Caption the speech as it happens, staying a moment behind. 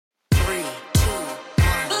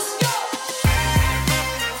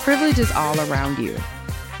Privilege is all around you.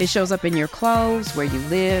 It shows up in your clothes, where you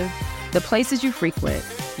live, the places you frequent,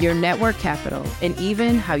 your network capital, and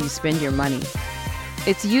even how you spend your money.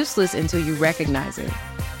 It's useless until you recognize it.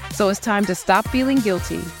 So it's time to stop feeling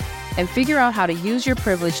guilty and figure out how to use your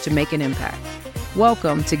privilege to make an impact.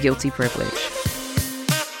 Welcome to Guilty Privilege.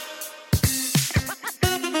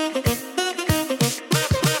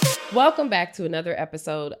 Welcome back to another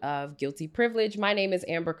episode of Guilty Privilege. My name is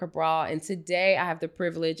Amber Cabral, and today I have the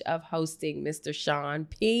privilege of hosting Mr. Shawn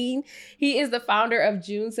Pean. He is the founder of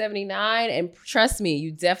June 79, and trust me,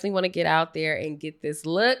 you definitely want to get out there and get this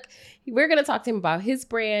look. We're going to talk to him about his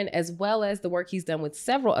brand as well as the work he's done with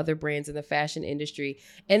several other brands in the fashion industry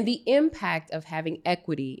and the impact of having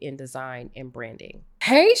equity in design and branding.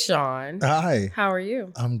 Hey, Shawn. Hi. How are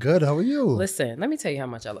you? I'm good. How are you? Listen, let me tell you how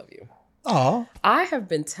much I love you. Oh, I have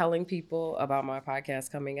been telling people about my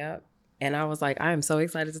podcast coming up, and I was like, I am so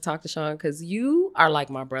excited to talk to Shawn because you are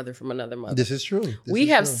like my brother from another mother. this is true. We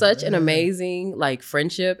have such an amazing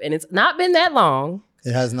friendship, and it's not been that long.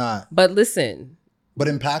 It has not. But listen. But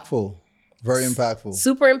impactful. Very impactful.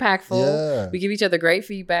 Super impactful. Yeah. We give each other great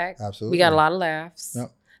feedback. Absolutely. We got a lot of laughs.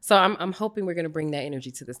 Yep. So I'm hoping we're going to bring that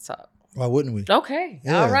energy to this talk. Why wouldn't we? Okay.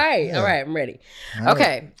 Yeah. All right. Yeah. All right. I'm ready. All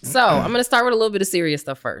okay. right. So I'm going to start with a little bit of serious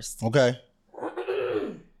stuff first. Okay.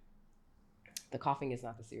 The coughing is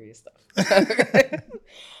not the serious stuff.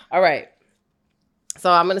 All right.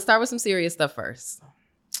 So I'm going to start with some serious stuff first.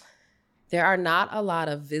 There are not a lot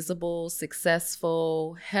of visible,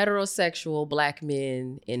 successful, heterosexual Black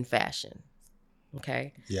men in fashion.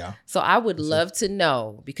 Okay. Yeah. So I would love to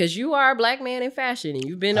know, because you are a Black man in fashion and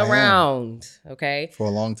you've been around, okay? For a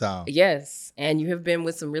long time. Yes. And you have been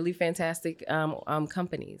with some really fantastic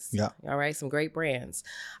companies. Yeah. All right. Some great brands.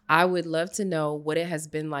 I would love to know what it has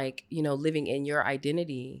been like, living in your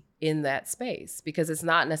identity in that space, because it's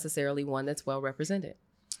not necessarily one that's well represented.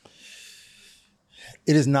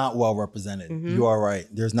 It is not well represented. Mm-hmm. You are right.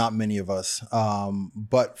 There's not many of us.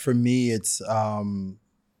 But for me, it's,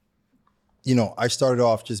 I started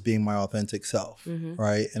off just being my authentic self, Mm-hmm.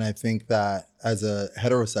 right? And I think that as a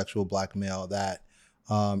heterosexual Black male, that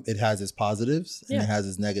it has its positives and it has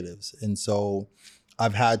its negatives. And so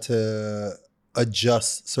I've had to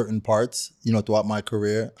adjust certain parts, throughout my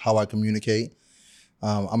career, how I communicate.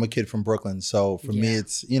 I'm a kid from Brooklyn. So for me,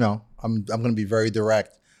 it's, I'm going to be very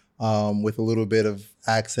direct with a little bit of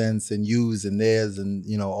accents and yous and theirs and,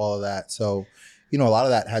 all of that. So, a lot of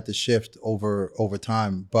that had to shift over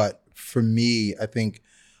time. But for me, I think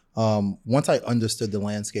once I understood the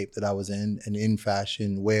landscape that I was in and in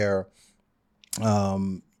fashion, where,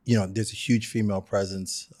 there's a huge female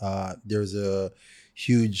presence, there's a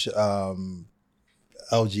huge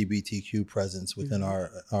LGBTQ presence within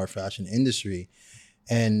our fashion industry.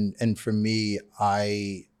 And for me,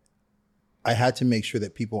 I had to make sure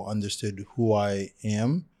that people understood who I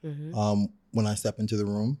am when I step into the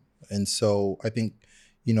room. And so I think,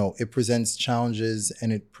 it presents challenges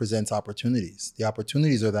and it presents opportunities. The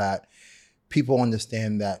opportunities are that people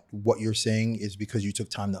understand that what you're saying is because you took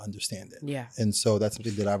time to understand it. Yeah. And so that's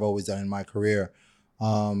something that I've always done in my career.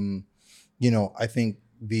 I think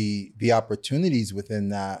the opportunities within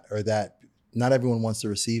that are that not everyone wants to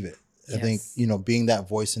receive it. Yes. I think, being that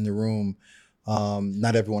voice in the room,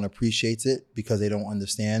 not everyone appreciates it because they don't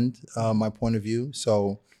understand my point of view.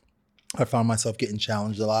 So I found myself getting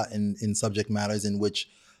challenged a lot in subject matters in which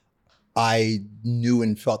I knew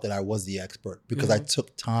and felt that I was the expert because I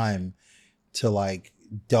took time to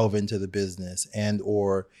delve into the business and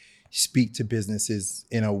or speak to businesses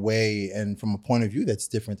in a way and from a point of view that's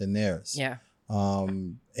different than theirs. Yeah.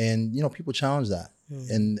 And people challenge that.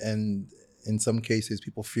 And in some cases,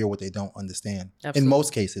 people fear what they don't understand. Absolutely. In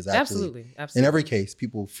most cases, actually. Absolutely. In every case,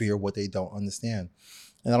 people fear what they don't understand.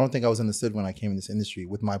 And I don't think I was understood when I came in this industry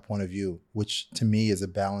with my point of view, which to me is a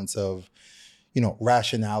balance of,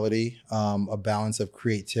 rationality, a balance of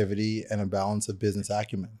creativity, and a balance of business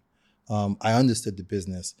acumen. I understood the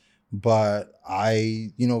business, but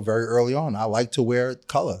I, very early on, I like to wear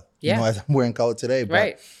color, as I'm wearing color today.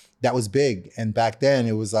 But that was big. And back then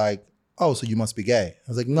it was like, oh, so you must be gay. I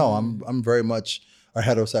was like, no, I'm very much a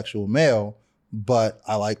heterosexual male, but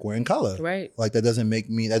I like wearing color. Right. That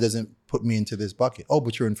doesn't put me into this bucket. Oh,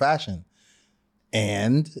 but you're in fashion.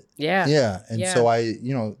 And so I,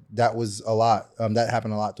 that was a lot. That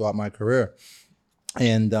happened a lot throughout my career.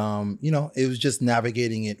 And, it was just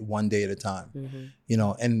navigating it one day at a time,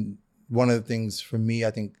 and one of the things for me,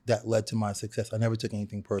 I think that led to my success. I never took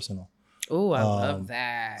anything personal. Oh, I love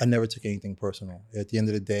that. I never took anything personal. At the end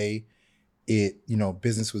of the day,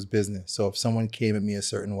 business was business. So if someone came at me a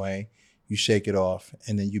certain way, you shake it off,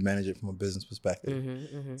 and then you manage it from a business perspective.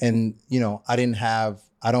 Mm-hmm, mm-hmm. And, you know, I don't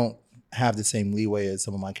have the same leeway as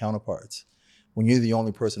some of my counterparts. When you're the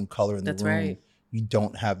only person of color in the That's room, right. you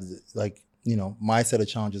don't have, like, you know, my set of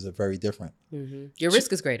challenges are very different. Mm-hmm. Your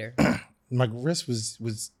risk is greater. My risk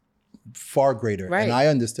was far greater. Right. And I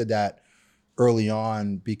understood that early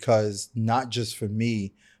on, because not just for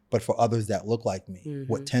me, but for others that look like me. Mm-hmm.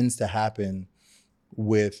 What tends to happen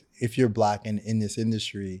with, if you're Black and in this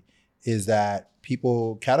industry, is that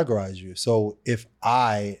people categorize you. So if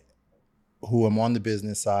I, who am on the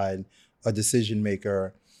business side, a decision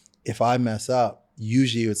maker, if I mess up,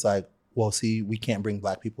 usually it's like, well, see, we can't bring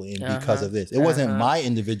Black people in because of this. It wasn't my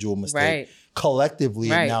individual mistake. Right. Collectively,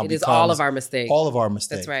 it now It is becomes all of our mistakes. all of our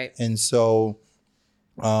mistakes. That's right. And so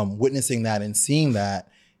witnessing that and seeing that,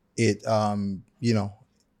 it, you know,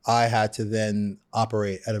 I had to then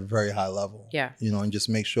operate at a very high level. Yeah. You know, and just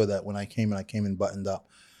make sure that when I came in buttoned up.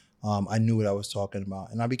 I knew what I was talking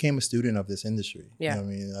about, and I became a student of this industry. Yeah. You know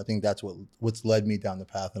what I mean, I think that's what's led me down the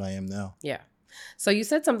path that I am now. Yeah. So you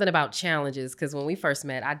said something about challenges, because when we first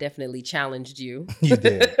met, I definitely challenged you. You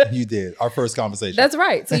did. Our first conversation. That's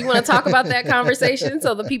right. So you want to talk about that conversation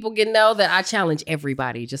so the people can know that I challenge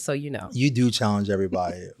everybody, just so you know. You do challenge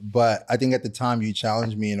everybody, but I think at the time you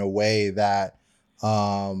challenged me in a way that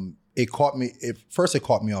it caught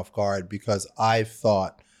me off guard, because I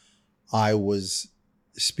thought I was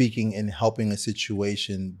speaking and helping a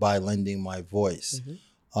situation by lending my voice.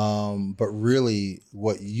 Mm-hmm. But really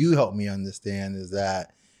what you helped me understand is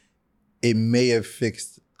that it may have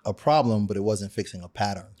fixed a problem, but it wasn't fixing a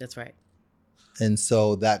pattern. That's right. And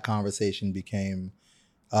so that conversation became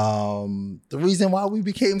the reason why we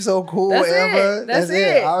became so cool. That's Amber. it. That's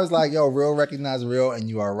it. I was like, yo, real recognize real, and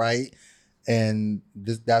you are right. And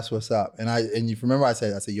that's what's up. And you remember I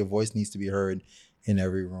said your voice needs to be heard in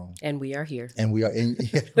every room. And we are here. And we are in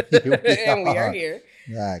And we are here.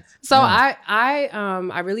 Right. So yeah.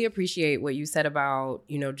 I really appreciate what you said about,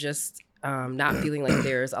 you know, just not feeling like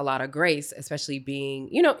there's a lot of grace, especially being,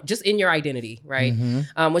 you know, just in your identity, right?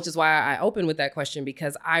 Mm-hmm. Which is why I opened with that question,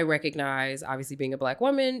 because I recognize, obviously being a Black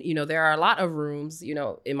woman, you know, there are a lot of rooms, you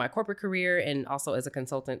know, in my corporate career and also as a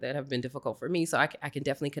consultant that have been difficult for me. So I can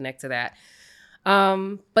definitely connect to that.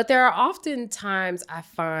 But there are often times I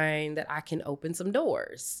find that I can open some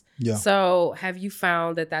doors. Yeah. So have you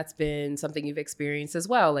found that that's been something you've experienced as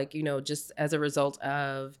well? Like, you know, just as a result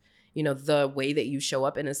of, you know, the way that you show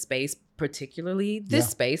up in a space, particularly this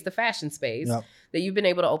space, the fashion space, that you've been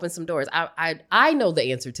able to open some doors. I know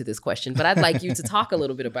the answer to this question, but I'd like you to talk a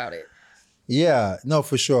little bit about it. Yeah, no,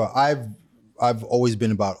 for sure. I've always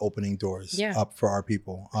been about opening doors up for our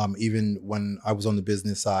people. Even when I was on the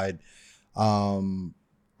business side,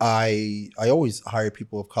 I always hired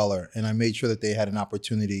people of color, and I made sure that they had an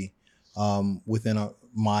opportunity within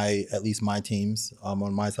at least my teams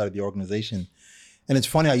on my side of the organization. And it's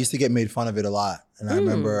funny, I used to get made fun of it a lot. And I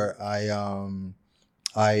remember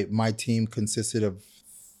my team consisted of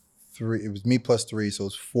 3, it was me plus 3, so it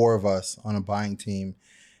was 4 of us on a buying team.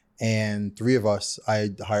 And 3 of us,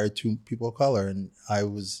 I hired 2 people of color, and I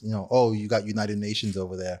was, you know, oh, you got United Nations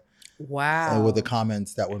over there. Wow. And with the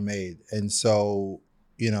comments that were made. And so,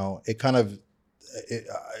 you know, it kind of,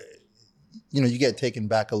 you know, you get taken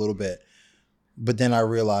back a little bit. But then I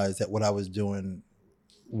realized that what I was doing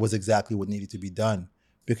was exactly what needed to be done.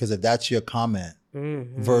 Because if that's your comment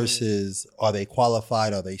versus are they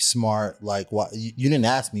qualified, are they smart, like why you didn't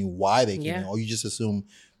ask me why they came in, or you just assume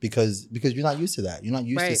because you're not used to that. You're not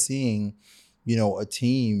used to seeing, you know, a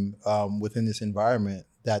team within this environment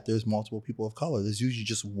that there's multiple people of color. There's usually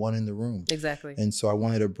just one in the room. Exactly. And so I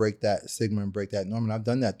wanted to break that stigma and break that norm. And I've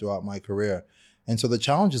done that throughout my career. And so the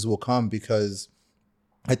challenges will come because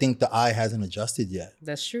I think the eye hasn't adjusted yet.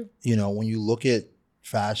 That's true. You know, when you look at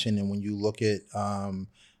fashion and when you look at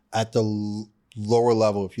the lower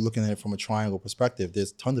level, if you're looking at it from a triangle perspective,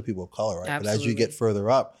 there's tons of people of color, right? Absolutely. But as you get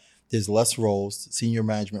further up, there's less roles, senior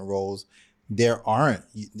management roles. There aren't.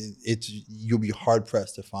 You'll be hard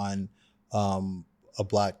pressed to find a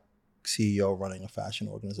Black CEO running a fashion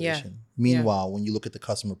organization. Meanwhile, when you look at the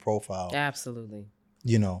customer profile, absolutely,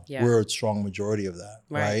 you know, we're a strong majority of that,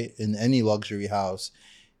 right? In any luxury house,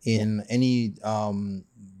 in any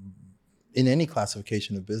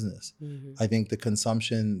classification of business, I think the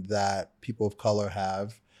consumption that people of color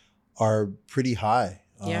have are pretty high.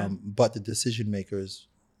 But the decision makers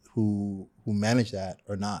who manage that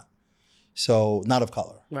are not. So not of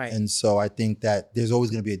color. Right. And so I think that there's always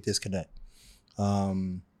going to be a disconnect.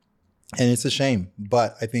 And it's a shame,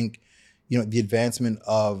 but I think, you know, the advancement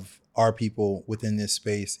of our people within this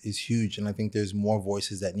space is huge. And I think there's more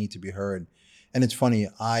voices that need to be heard. And it's funny,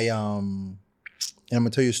 And I'm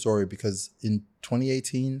gonna tell you a story because in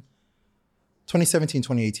 2017,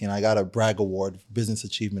 2018, I got a Bragg Award, Business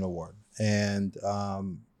Achievement Award. And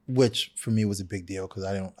which for me was a big deal because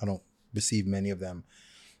I don't receive many of them.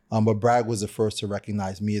 But Bragg was the first to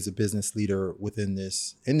recognize me as a business leader within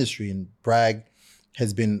this industry. And Bragg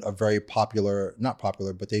has been a very not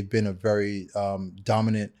popular, but they've been a very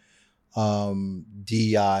dominant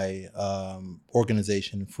DEI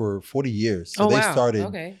organization for 40 years. So they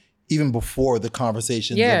started even before the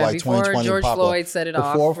conversations of like 2020 George Floyd set it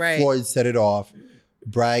off. Before Floyd set it off,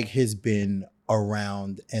 Bragg has been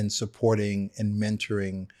around and supporting and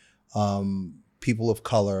mentoring people of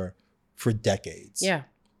color for decades. Yeah.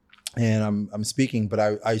 And I'm speaking, but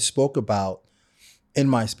I spoke about in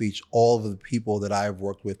my speech all of the people that I've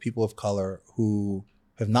worked with, people of color who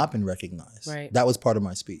have not been recognized. Right. That was part of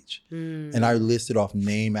my speech. And I listed off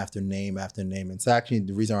name after name after name. And it's actually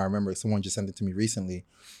the reason I remember, someone just sent it to me recently,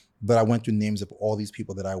 but I went through names of all these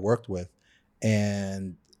people that I worked with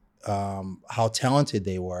and how talented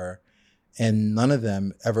they were. And none of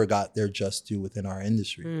them ever got their just due within our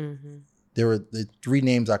industry. Mm-hmm. There were the 3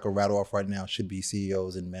 names I could rattle off right now should be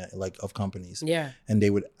CEOs and of companies. Yeah. And they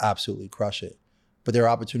would absolutely crush it. But their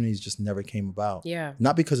opportunities just never came about. Yeah.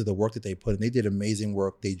 Not because of the work that they put in. They did amazing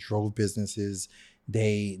work. They drove businesses.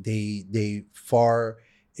 They far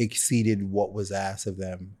exceeded what was asked of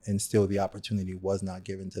them, and still the opportunity was not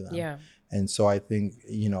given to them. Yeah. And so I think,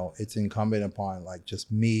 it's incumbent upon like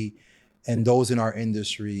just me and those in our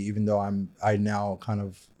industry, even though I now kind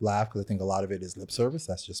of laugh because I think a lot of it is lip service.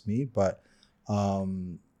 That's just me. But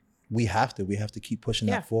we have to keep pushing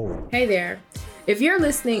that forward. Hey there. If you're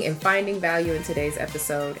listening and finding value in today's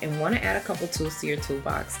episode and want to add a couple tools to your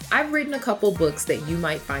toolbox, I've written a couple books that you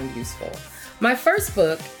might find useful. My first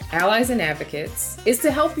book, Allies and Advocates, is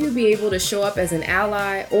to help you be able to show up as an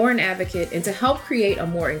ally or an advocate and to help create a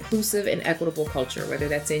more inclusive and equitable culture, whether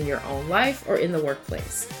that's in your own life or in the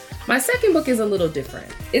workplace. My second book is a little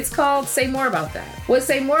different. It's called Say More About That. What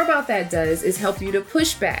Say More About That does is help you to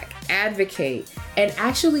push back, advocate, and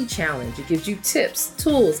actually challenge. It gives you tips,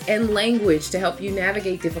 tools, and language to help you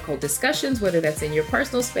navigate difficult discussions, whether that's in your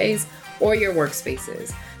personal space or your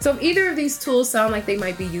workspaces. So if either of these tools sound like they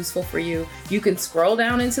might be useful for you, you can scroll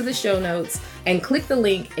down into the show notes and click the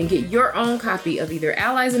link and get your own copy of either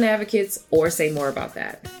Allies and Advocates or Say More About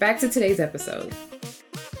That. Back to today's episode.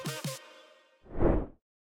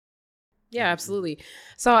 Yeah, absolutely.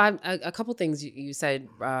 So a couple things you said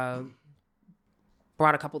brought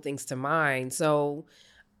a couple things to mind. So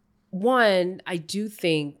one, I do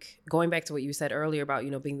think, going back to what you said earlier about,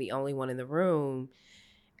 being the only one in the room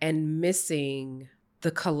and missing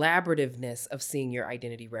the collaborativeness of seeing your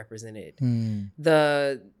identity represented,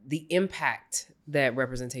 the impact that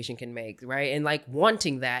representation can make, right? And like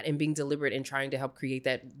wanting that and being deliberate and trying to help create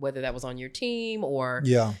that, whether that was on your team or,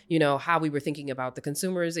 how we were thinking about the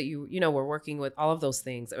consumers that you were working with, all of those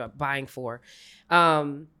things about buying for.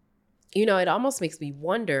 It almost makes me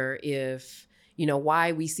wonder if,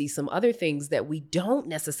 why we see some other things that we don't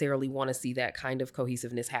necessarily want to see that kind of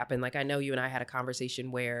cohesiveness happen. Like I know you and I had a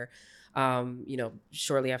conversation where,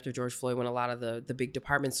 shortly after George Floyd, when a lot of the big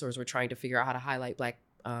department stores were trying to figure out how to highlight Black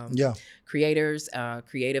creators,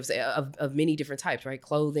 creatives of many different types, right?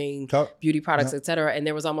 Clothing, beauty products, et cetera. And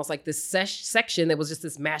there was almost like this section that was just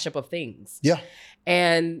this mashup of things. Yeah.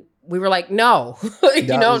 And we were like, no,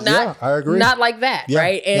 I agree. Not like that,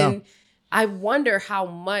 right? And I wonder how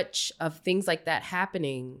much of things like that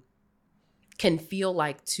happening can feel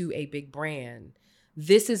like to a big brand.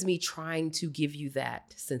 This is me trying to give you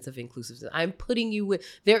that sense of inclusiveness. I'm putting you with,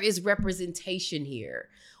 there is representation here.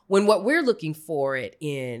 When what we're looking for it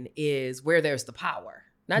in is where there's the power,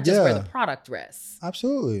 not just where the product rests.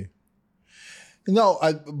 Absolutely. No,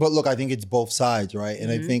 but look, I think it's both sides, right? And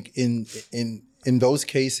I think in those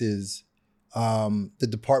cases, the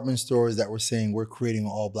department stores that were saying we're creating an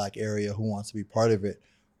all Black area, who wants to be part of it,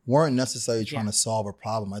 weren't necessarily trying to solve a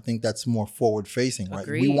problem. I think that's more forward facing, right?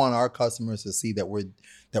 Agreed. We want our customers to see that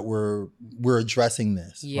we're addressing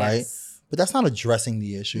this, right? But that's not addressing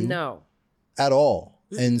the issue. No. At all.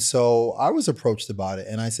 And so I was approached about it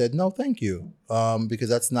and I said, no, thank you. Because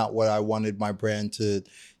that's not what I wanted my brand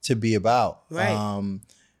to be about. Right. And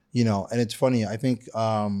it's funny, I think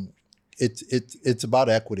it's about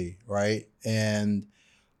equity, right? And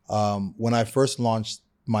when I first launched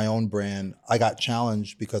my own brand, I got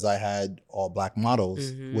challenged because I had all Black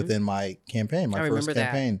models within my campaign, my first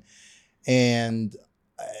campaign. That. And,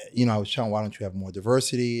 I was challenged, why don't you have more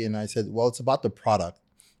diversity? And I said, well, it's about the product.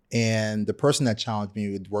 And the person that challenged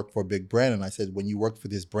me would work for a big brand. And I said, when you worked for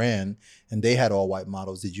this brand and they had all white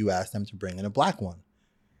models, did you ask them to bring in a Black one?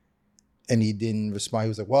 and he didn't respond. He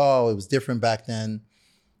was like, well, it was different back then.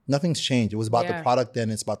 Nothing's changed. It was about the product then.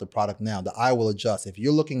 It's about the product now. The eye will adjust. If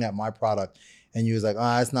you're looking at my product and you was like,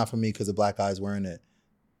 it's not for me because a black guy's wearing it,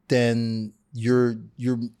 then you're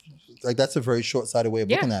like, that's a very short-sighted way of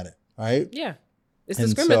looking at it, right? Yeah. It's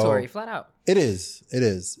discriminatory, flat out. It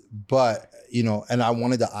is. But, and I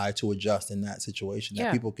wanted the eye to adjust in that situation,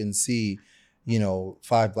 that people can see,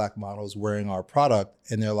 5 black models wearing our product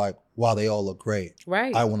and they're like, wow, they all look great.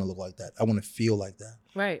 Right. I want to look like that. I want to feel like that.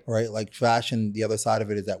 Right. Right. Like fashion, the other side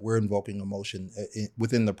of it is that we're invoking emotion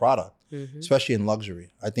within the product, especially in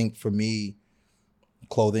luxury. I think for me,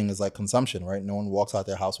 clothing is like consumption, right? No one walks out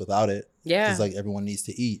their house without it. Yeah. It's like everyone needs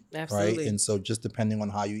to eat. Absolutely. Right. And so just depending on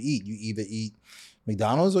how you either eat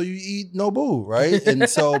McDonald's or you eat Nobu, right? And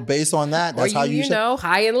so based on that, that's how you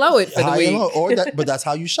high and low it for the week. But that's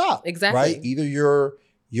how you shop. Exactly. Right? Either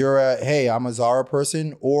you're a, I'm a Zara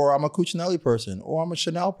person, or I'm a Cucinelli person, or I'm a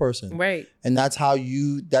Chanel person. Right. And that's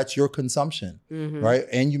that's your consumption, right?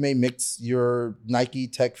 And you may mix your Nike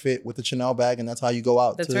Tech Fit with the Chanel bag, and that's how you go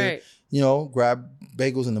out grab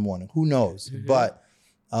bagels in the morning. Who knows? But,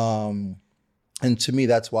 and to me,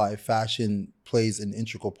 that's why fashion plays an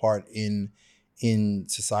integral part in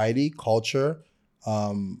society, culture,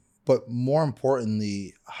 but more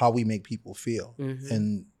importantly, how we make people feel.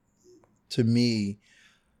 And to me,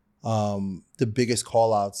 the biggest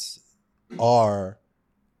call outs are,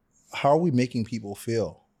 how are we making people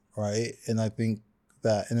feel, right? And I think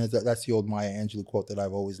that's the old Maya Angelou quote that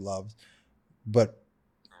I've always loved. But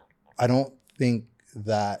I don't think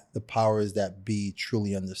that the powers that be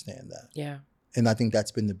truly understand that. Yeah. And I think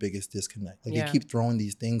that's been the biggest disconnect. Like they keep throwing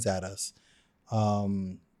these things at us,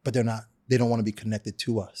 but they don't want to be connected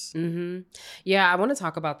to us. Yeah, I want to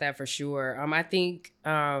talk about that for sure. I think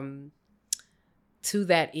to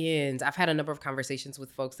that end, I've had a number of conversations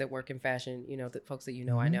with folks that work in fashion, the folks that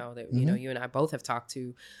I know that, you and I both have talked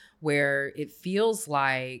to, where it feels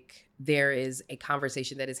like there is a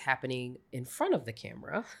conversation that is happening in front of the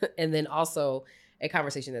camera and then also a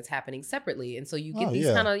conversation that's happening separately. And so you get these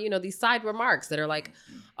kind of, these side remarks that are like,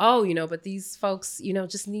 but these folks,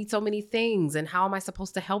 just need so many things. And how am I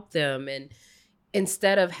supposed to help them? And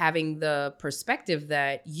instead of having the perspective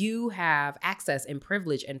that you have access and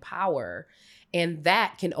privilege and power, and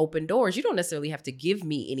that can open doors. You don't necessarily have to give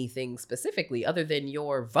me anything specifically other than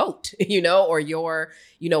your vote, or your,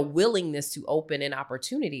 willingness to open an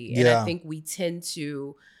opportunity. And I think we tend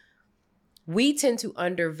to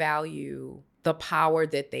undervalue the power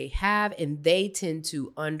that they have, and they tend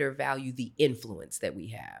to undervalue the influence that we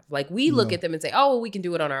have. Like we look at them and say, we can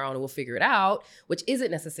do it on our own and we'll figure it out, which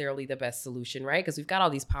isn't necessarily the best solution, right? Because we've got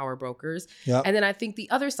all these power brokers. Yep. And then I think the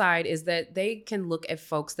other side is that they can look at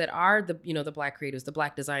folks that are the Black creators, the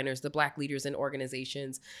Black designers, the Black leaders in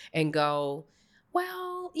organizations and go,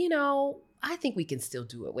 well, I think we can still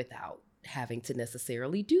do it without having to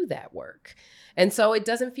necessarily do that work. And so it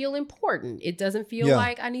doesn't feel important. It doesn't feel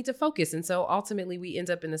like I need to focus. And so ultimately we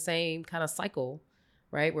end up in the same kind of cycle,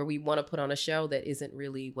 right? Where we want to put on a show that isn't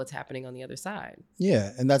really what's happening on the other side.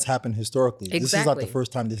 Yeah. And that's happened historically. Exactly. This is not the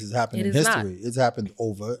first time this has happened in history. It's happened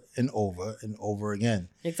over and over and over again.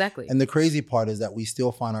 Exactly. And the crazy part is that we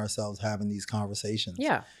still find ourselves having these conversations.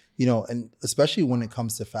 Yeah. And especially when it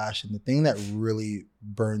comes to fashion, the thing that really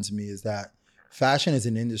burns me is that fashion as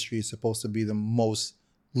an industry is supposed to be the most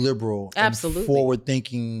liberal and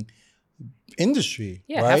forward-thinking industry.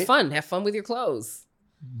 Yeah, right? Have fun with your clothes.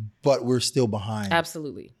 But we're still behind.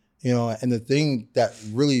 Absolutely. And the thing that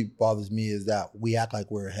really bothers me is that we act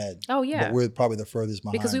like we're ahead. Oh, yeah. But we're probably the furthest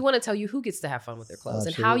behind. Because we want to tell you who gets to have fun with their clothes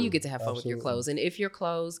and how you get to have fun with your clothes. And if your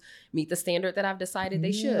clothes meet the standard that I've decided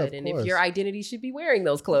they should. And if your identity should be wearing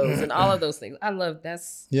those clothes and all of those things. I love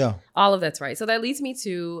that's. Yeah. All of that's right. So that leads me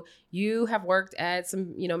to, you have worked at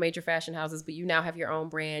some, major fashion houses, but you now have your own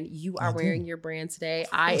brand. You are wearing your brand today.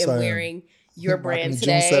 I am wearing your brand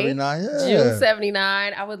today. June 79. Yeah. June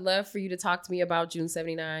 79. I would love for you to talk to me about June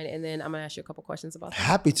 79. And then I'm going to ask you a couple questions about that.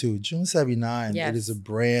 Happy to. June 79. Yes. It is a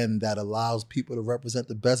brand that allows people to represent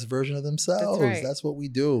the best version of themselves. That's right. That's what we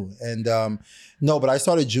do. And but I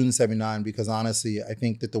started June 79 because honestly, I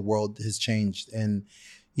think that the world has changed. And,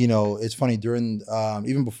 it's funny, during,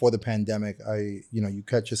 even before the pandemic, you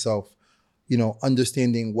catch yourself,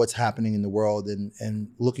 understanding what's happening in the world and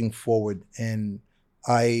looking forward. And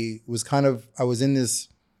I was in this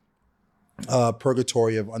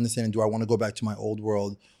purgatory of understanding, do I want to go back to my old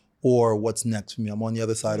world or what's next for me? I'm on the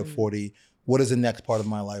other side of 40. What does the next part of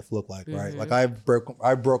my life look like, right? Like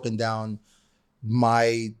I've broken down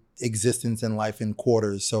my existence in life in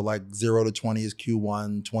quarters. So like 0 to 20 is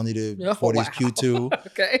Q1, 20 to 40 is Q2.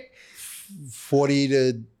 Okay.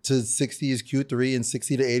 40 to 60 is Q3 and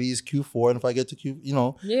 60 to 80 is Q4. And if I get to anything you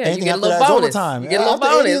after that is overtime. You get a little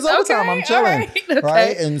bonus. 80 is overtime. I'm chilling. Okay.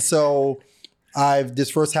 Right. And so this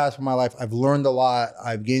first half of my life, I've learned a lot.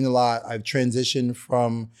 I've gained a lot. I've transitioned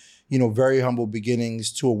from, very humble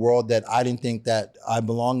beginnings to a world that I didn't think that I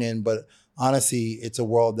belong in. But honestly, it's a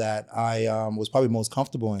world that I was probably most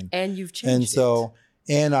comfortable in. And you've changed And so,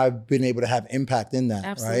 and I've been able to have impact in that,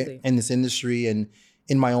 Absolutely. right? In this industry and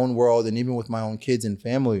in my own world and even with my own kids and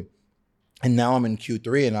family. And now I'm in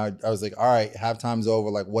Q3 and I was like, all right, halftime's over.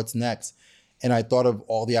 Like, what's next? And I thought of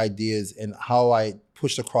all the ideas and how I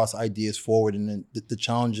pushed across ideas forward and the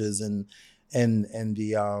challenges and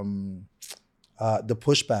the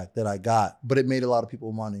pushback that I got. But it made a lot of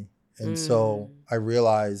people money. And so I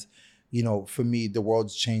realized, for me, the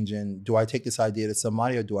world's changing. Do I take this idea to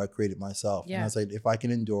somebody or do I create it myself? Yeah. And I was like, if I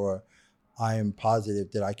can endure, I am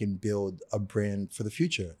positive that I can build a brand for the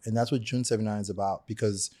future. And that's what June 79 is about.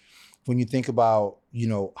 Because when you think about,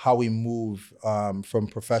 how we move from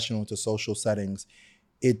professional to social settings,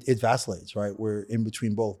 it vacillates, right? We're in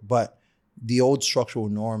between both. But the old structural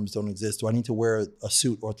norms don't exist. Do I need to wear a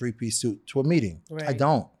suit or a 3-piece suit to a meeting? Right. I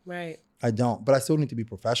don't. Right. I don't. But I still need to be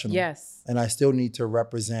professional. Yes. And I still need to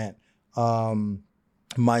represent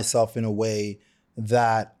myself in a way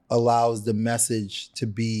that allows the message to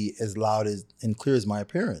be as loud as and clear as my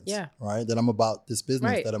appearance. Yeah. Right. That I'm about this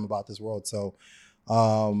business, Right. that I'm about this world. So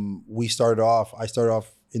I started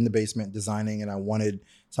off in the basement designing, and I wanted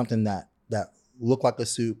something that looked like a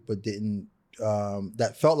suit, but didn't,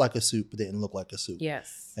 that felt like a suit, but didn't look like a suit.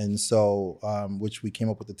 Yes. And so, which we came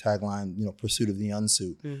up with the tagline, pursuit of the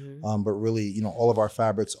unsuit. Mm-hmm. But really, all of our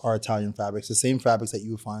fabrics are Italian fabrics, the same fabrics that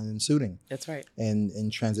you would find in suiting. That's right.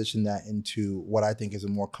 And transition that into what I think is a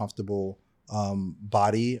more comfortable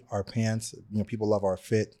body, our pants. People love our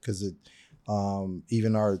fit because it,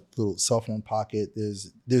 even our little cell phone pocket,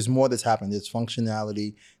 there's more that's happened. There's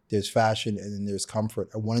functionality, there's fashion, and then there's comfort.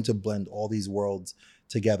 I wanted to blend all these worlds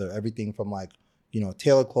together. Everything from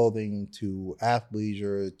tailored clothing to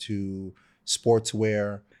athleisure to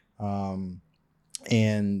sportswear.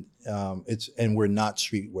 And we're not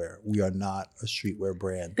streetwear. We are not a streetwear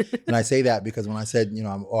brand. And I say that because when I said,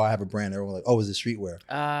 I have a brand, everyone was like, oh, is it streetwear?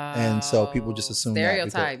 And so people just assume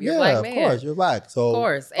stereotype. That you're a black man. Of course, you're black. So, of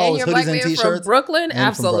course. And you're a black man from Brooklyn?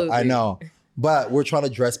 Absolutely. I know. But we're trying to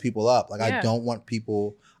dress people up. I want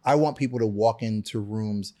people to walk into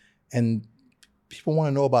rooms and people want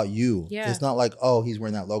to know about you. Yeah. It's not like, oh, he's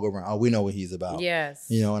wearing that logo brand. Oh, we know what he's about. Yes.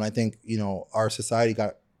 And I think, our society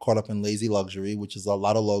got caught up in lazy luxury, which is a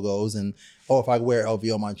lot of logos. And, oh, if I wear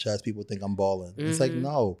LV on my chest, people think I'm balling. Mm-hmm. It's like,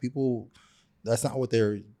 no, that's not what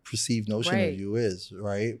their perceived notion of you is,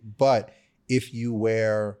 right? But if you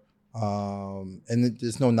wear, and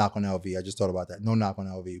there's no knock on LV. I just thought about that. No knock on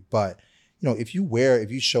LV. But, if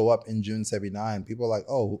you show up in June 79, people are like,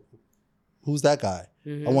 oh, who's that guy?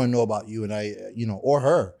 Mm-hmm. I want to know about you and I, or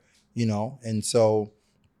her, And so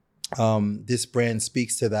this brand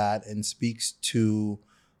speaks to that and speaks to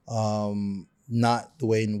not the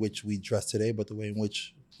way in which we dress today, but the way in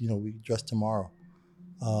which, we dress tomorrow.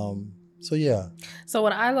 So, yeah. So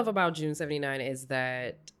what I love about June 79 is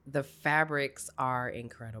that the fabrics are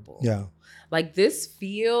incredible. Yeah. This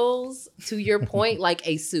feels, to your point, like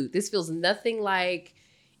a suit. This feels nothing like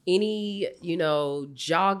any,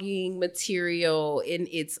 jogging material. And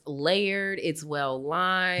it's layered, it's well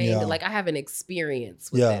lined. Yeah. I have an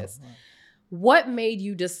experience with this. What made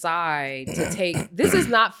you decide to take, this is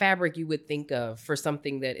not fabric you would think of for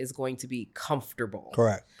something that is going to be comfortable.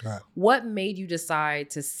 Correct. What made you decide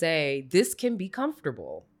to say this can be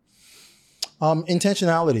comfortable?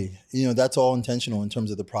 Intentionality, that's all intentional in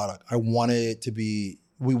terms of the product.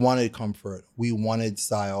 We wanted comfort. We wanted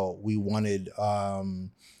style. We wanted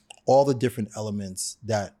all the different elements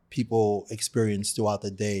that people experience throughout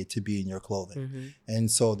the day to be in your clothing. Mm-hmm.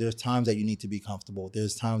 And so there's times that you need to be comfortable.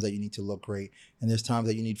 There's times that you need to look great. And there's times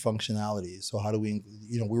that you need functionality. So how do we,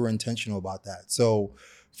 we were intentional about that. So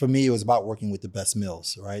for me, it was about working with the best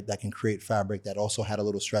mills, right? That can create fabric that also had a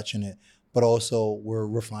little stretch in it, but also were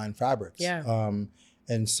refined fabrics. Yeah.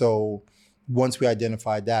 And so once we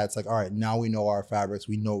identified that, it's like, all right, now we know our fabrics.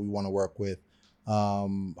 We know what we want to work with.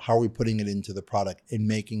 How are we putting it into the product and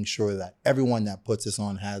making sure that everyone that puts this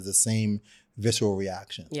on has the same visceral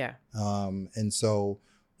reaction? Yeah. And so,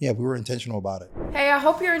 we were intentional about it. Hey, I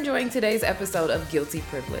hope you're enjoying today's episode of Guilty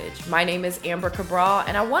Privilege. My name is Amber Cabral,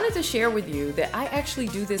 and I wanted to share with you that I actually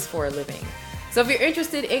do this for a living. So if you're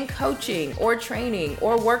interested in coaching or training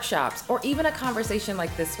or workshops or even a conversation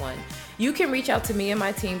like this one, you can reach out to me and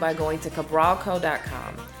my team by going to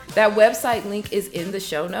cabralco.com. That website link is in the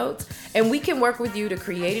show notes, and we can work with you to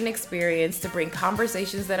create an experience to bring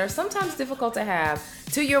conversations that are sometimes difficult to have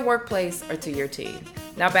to your workplace or to your team.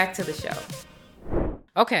 Now back to the show.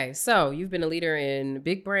 Okay, so you've been a leader in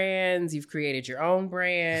big brands, you've created your own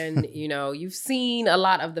brand, you've seen a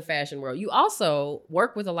lot of the fashion world. You also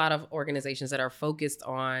work with a lot of organizations that are focused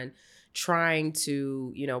on trying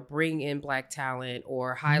to, bring in Black talent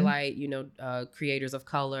or highlight, creators of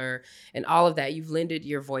color and all of that. You've lended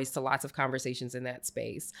your voice to lots of conversations in that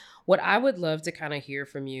space. What I would love to kind of hear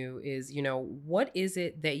from you is, what is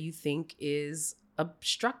it that you think is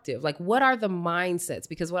obstructive? Like, what are the mindsets?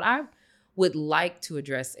 Because what I would like to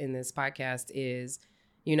address in this podcast is,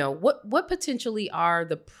 what potentially are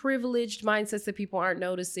the privileged mindsets that people aren't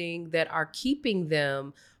noticing that are keeping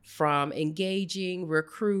them from engaging,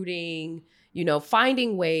 recruiting,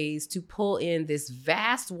 finding ways to pull in this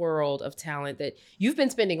vast world of talent that you've been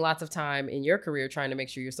spending lots of time in your career trying to make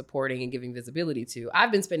sure you're supporting and giving visibility to.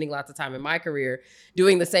 I've been spending lots of time in my career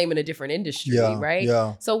doing the same in a different industry, right?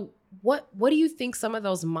 Yeah. So what do you think some of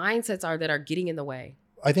those mindsets are that are getting in the way?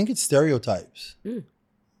 I think it's stereotypes.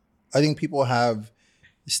 I think people have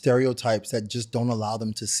stereotypes that just don't allow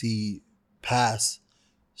them to see past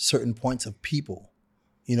certain points of people.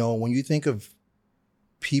 When you think of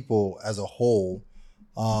people as a whole,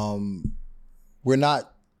 we're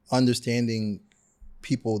not understanding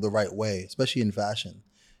people the right way, especially in fashion.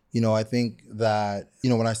 I think that,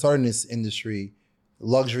 when I started in this industry,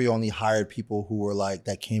 luxury only hired people who were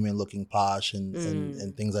that came in looking posh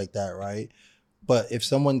and things like that, right? But if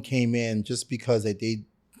someone came in just because they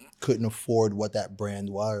couldn't afford what that brand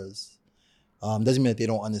was, doesn't mean that they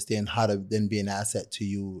don't understand how to then be an asset to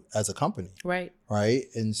you as a company. Right. Right.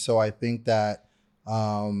 And so I think that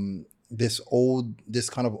this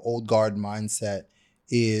kind of old guard mindset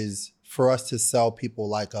is for us to sell people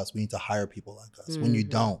like us, we need to hire people like us. When you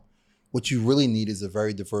don't, what you really need is a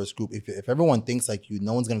very diverse group. If everyone thinks like you,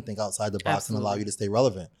 no one's going to think outside the box and allow you to stay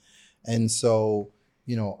relevant. And so,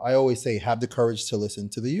 I always say, have the courage to listen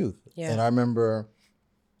to the youth. Yeah. And I remember...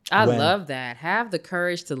 I love that. Have the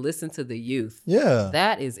courage to listen to the youth. Yeah.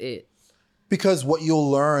 That is it. Because what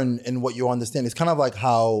you'll learn and what you'll understand, it's kind of like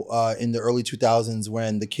how in the early 2000s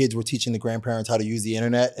when the kids were teaching the grandparents how to use the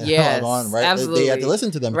internet and right? Absolutely. They had to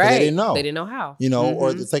listen to them because they didn't know. They didn't know how.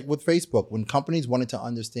 Or it's like with Facebook. When companies wanted to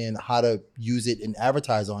understand how to use it and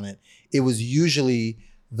advertise on it, it was usually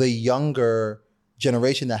the younger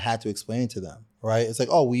generation that had to explain it to them, right? It's like,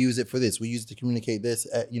 oh, we use it for this. We use it to communicate this,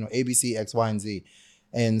 ABC, X, Y, and Z.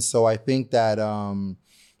 And so I think that,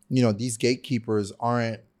 these gatekeepers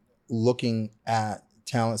aren't looking at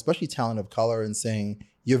talent, especially talent of color, and saying,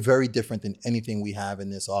 you're very different than anything we have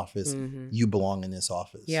in this office. You belong in this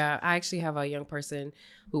office. Yeah, I actually have a young person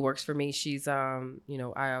who works for me. She's, I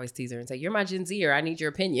always tease her and say, you're my Gen Zer. I need your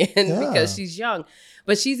opinion because she's young.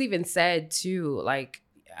 But she's even said too,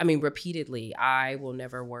 repeatedly, I will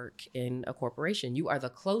never work in a corporation. You are the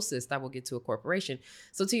closest I will get to a corporation.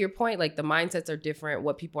 So to your point, the mindsets are different.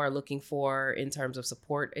 What people are looking for in terms of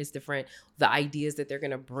support is different. The ideas that they're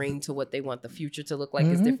going to bring to what they want the future to look like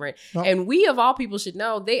is different. Oh. And we, of all people, should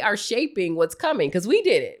know they are shaping what's coming because we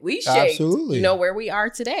did it. We shaped, where we are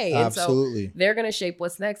today. And so they're going to shape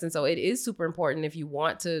what's next. And so it is super important if you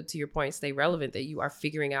want to your point, stay relevant, that you are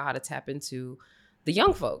figuring out how to tap into the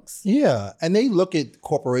young folks. Yeah. And they look at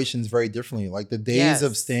corporations very differently. Like the days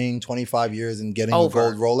of staying 25 years and getting a gold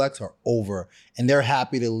Rolex are over. And they're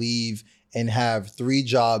happy to leave and have 3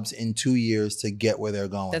 jobs in 2 years to get where they're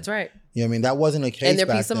going. That's right. That wasn't a case. And their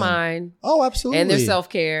peace of mind. Oh, absolutely. And their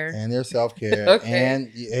self-care.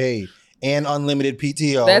 And and unlimited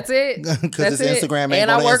PTO. That's it. Because it's Instagram ain't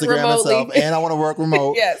going to Instagram itself. And I want to work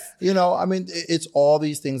remote. Yes. It's all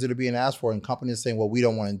these things that are being asked for, and companies saying, well, we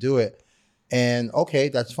don't want to do it. And okay,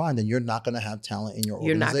 that's fine. Then you're not going to have talent in your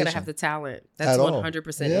organization. You're not going to have the talent. That's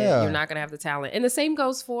 100% it. You're not going to have the talent. And the same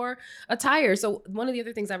goes for attire. So one of the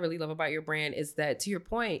other things I really love about your brand is that, to your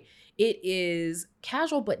point, it is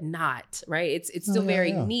casual, but not, right? It's still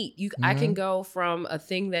very neat. I can go from a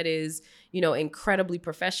thing that is, incredibly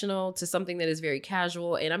professional to something that is very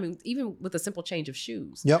casual. And even with a simple change of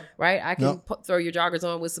shoes, right? I can throw your joggers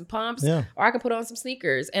on with some pumps, or I can put on some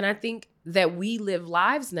sneakers. And I think that we live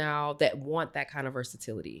lives now that want that kind of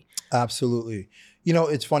versatility. Absolutely.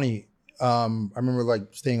 It's funny. I remember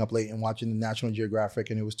staying up late and watching the National Geographic,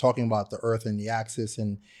 and it was talking about the Earth and the axis.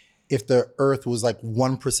 And if the Earth was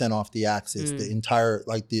 1% off the axis, the entire,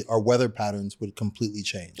 our weather patterns would completely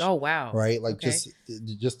change. Oh, wow. Right?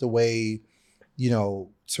 Just the way,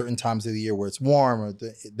 certain times of the year where it's warm,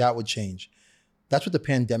 that would change. That's what the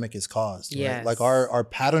pandemic has caused. Right? Yes. Our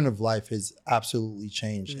pattern of life has absolutely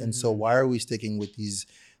changed. And so why are we sticking with these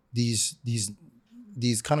these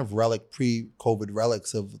kind of pre-COVID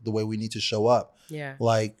relics of the way we need to show up. Yeah.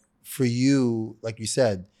 Like for you, like you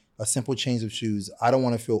said, a simple change of shoes. I don't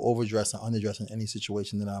want to feel overdressed or underdressed in any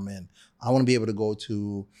situation that I'm in. I want to be able to go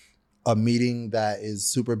to a meeting that is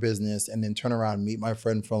super business and then turn around and meet my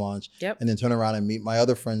friend for lunch. Yep. And then turn around and meet my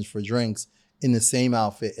other friends for drinks in the same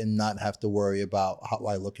outfit and not have to worry about how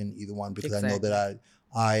I look in either one, because I know that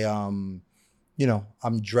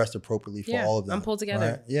I'm dressed appropriately for all of them. I'm pulled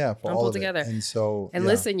together. Right? Yeah, I'm pulled together. And so,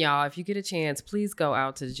 listen, y'all, if you get a chance, please go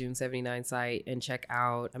out to the June 79 site and check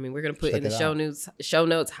out. I mean, we're going to put in the show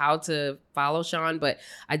notes how to follow Shawn, but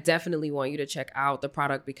I definitely want you to check out the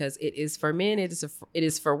product because it is for men. It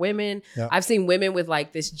is for women. Yep. I've seen women with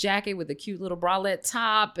like this jacket with a cute little bralette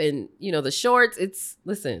top and, the shorts.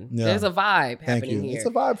 There's a vibe happening here. It's a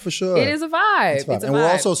vibe for sure. It is a vibe. It's a vibe. We're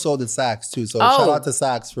also sold at Saks too. So shout out to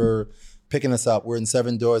Saks for picking us up. We're in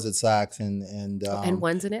 7 doors at Saks and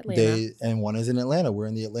one's in Atlanta. And one is in Atlanta. We're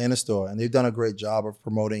in the Atlanta store, and they've done a great job of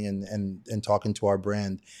promoting and talking to our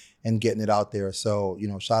brand and getting it out there. So,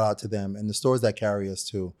 shout out to them and the stores that carry us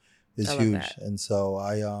too is huge. That. And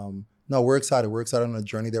so we're excited. We're excited on the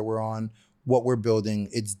journey that we're on, what we're building.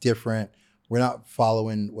 It's different. We're not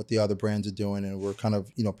following what the other brands are doing, and we're kind of,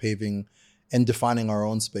 paving and defining our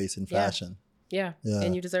own space in fashion. Yeah,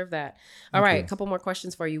 and you deserve that. All right, a couple more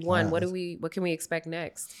questions for you. One, what can we expect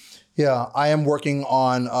next? Yeah, I am working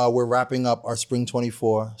on, we're wrapping up our spring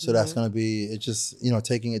 24. So that's going to be, it's just,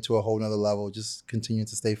 taking it to a whole nother level, just continuing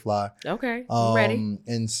to stay fly. Okay, I'm ready.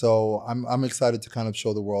 And so I'm excited to kind of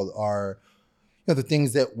show the world our, the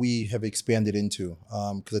things that we have expanded into.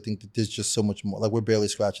 Because I think that there's just so much more, like we're barely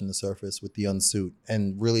scratching the surface with the unsuit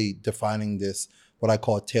and really defining this, what I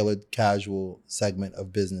call a tailored casual segment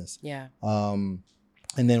of business. Yeah. And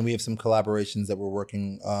then we have some collaborations that we're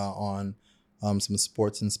working on, some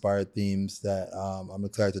sports inspired themes that I'm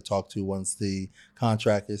excited to talk to once the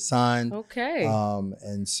contract is signed. Okay.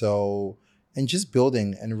 And just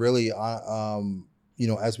building and really,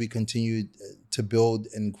 as we continue to build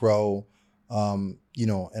and grow,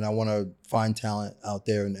 and I want to find talent out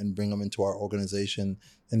there and bring them into our organization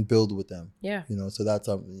and build with them. Yeah. So that's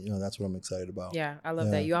what I'm excited about. Yeah, I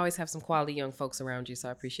love that. You always have some quality young folks around you, so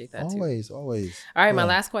I appreciate that too. Always. All right, my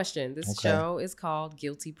last question. This show is called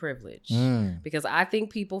Guilty Privilege because I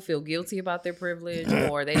think people feel guilty about their privilege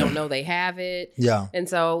or they don't know they have it. Yeah. And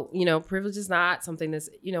so, privilege is not something that's,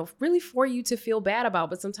 really for you to feel bad about,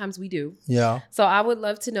 but sometimes we do. Yeah. So I would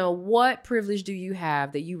love to know, what privilege do you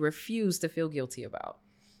have that you refuse to feel guilty about?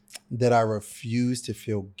 That I refuse to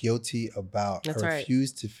feel guilty about. That's I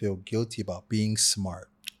refuse to feel guilty about being smart.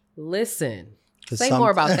 Listen, say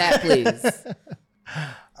more about that, please.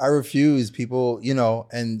 I refuse. People,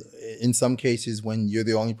 and in some cases when you're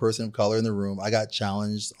the only person of color in the room, I got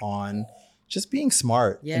challenged on just being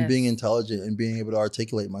smart and being intelligent and being able to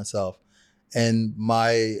articulate myself. And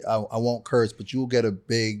I won't curse, but you'll get a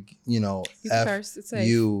big, F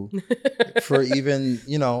you for even,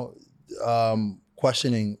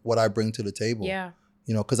 questioning what I bring to the table. Yeah.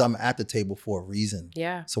 Because I'm at the table for a reason.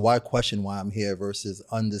 Yeah. So why question why I'm here versus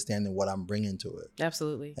understanding what I'm bringing to it?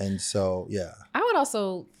 Absolutely. And so, yeah. I would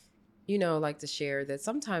also, like to share that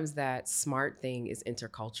sometimes that smart thing is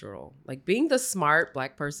intercultural. Like being the smart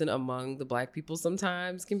Black person among the Black people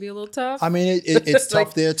sometimes can be a little tough. I mean, it's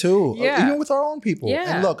tough there too. Yeah. Even with our own people.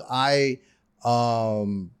 Yeah. And look,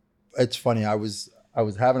 it's funny. I was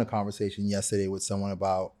having a conversation yesterday with someone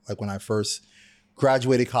about like when I first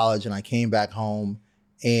graduated college and I came back home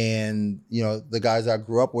and, the guys I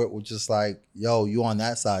grew up with were just like, yo, you on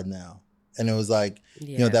that side now. And it was like,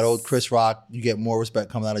 that old Chris Rock, you get more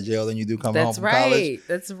respect coming out of jail than you do coming home from college.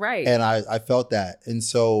 That's right. And I felt that. And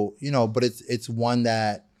so, but it's one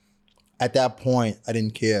that at that point I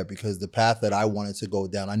didn't care because the path that I wanted to go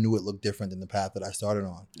down, I knew it looked different than the path that I started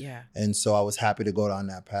on. Yeah. And so I was happy to go down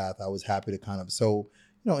that path. I was happy to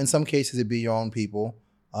in some cases it'd be your own people.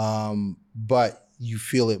 But you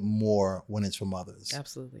feel it more when it's from others.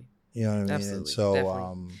 Absolutely. You know what I mean? Absolutely. And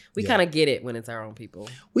so we kind of get it when it's our own people.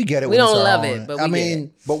 We get it. We when don't it's love our it, own. but we get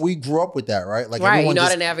it. But we grew up with that, right? Like right, you know how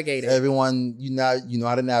to navigate it. Everyone, you know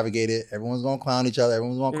how to navigate it. Everyone's gonna clown each other.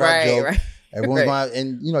 Everyone's gonna crack jokes. Right. Everyone's gonna,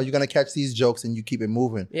 and you're gonna catch these jokes and you keep it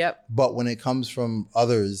moving. Yep. But when it comes from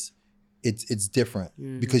others, it's different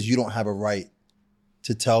because you don't have a right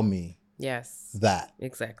to tell me. Yes. That.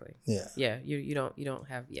 Exactly. Yeah. Yeah. You don't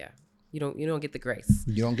have. Yeah. You don't get the grace.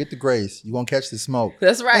 You don't get the grace. You won't catch the smoke.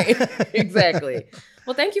 That's right. Exactly.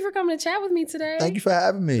 Well, thank you for coming to chat with me today. Thank you for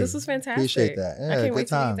having me. This was fantastic. Appreciate that. Yeah, I can't wait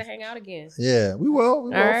time. to hang out again. Yeah, we will. We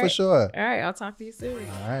will for sure. All right. I'll talk to you soon.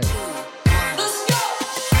 All right.